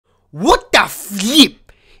What the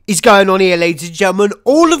flip is going on here, ladies and gentlemen?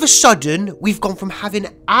 All of a sudden, we've gone from having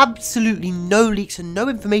absolutely no leaks and no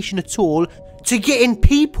information at all to getting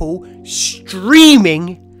people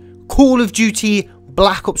streaming Call of Duty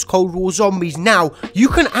Black Ops Cold War Zombies. Now, you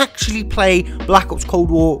can actually play Black Ops Cold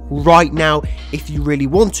War right now if you really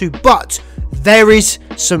want to, but there is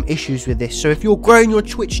some issues with this. So if you're growing your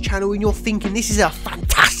Twitch channel and you're thinking this is a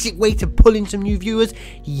fantastic way to pull in some new viewers,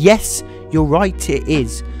 yes, you're right, it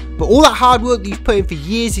is. But all that hard work that you've put in for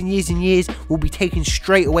years and years and years will be taken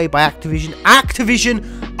straight away by Activision.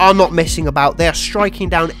 Activision are not messing about. They are striking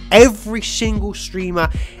down every single streamer,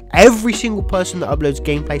 every single person that uploads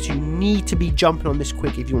gameplay. So you need to be jumping on this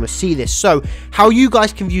quick if you want to see this. So how you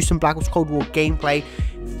guys can view some Black Ops Cold War gameplay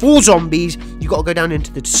for zombies, you got to go down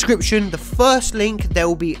into the description. The first link, there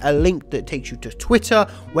will be a link that takes you to Twitter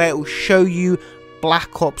where it will show you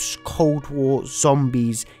Black Ops Cold War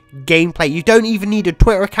Zombies gameplay. You don't even need a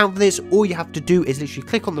Twitter account for this. All you have to do is literally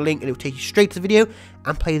click on the link and it will take you straight to the video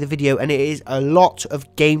and play the video, and it is a lot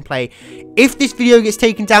of gameplay. If this video gets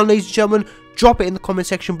taken down, ladies and gentlemen, drop it in the comment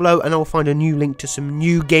section below and I will find a new link to some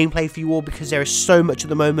new gameplay for you all, because there is so much at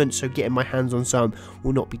the moment, so getting my hands on some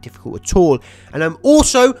will not be difficult at all. And I'm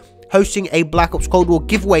also hosting a Black Ops Cold War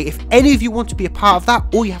giveaway. If any of you want to be a part of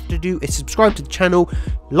that, all you have to do is subscribe to the channel,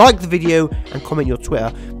 like the video, and comment your Twitter.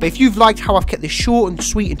 But if you've liked how I've kept this short and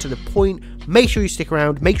sweet and to the point, make sure you stick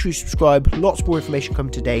around, make sure you subscribe. Lots more information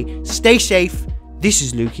coming today. Stay safe. This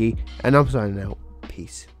is Lukey, and I'm signing out.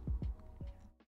 Peace.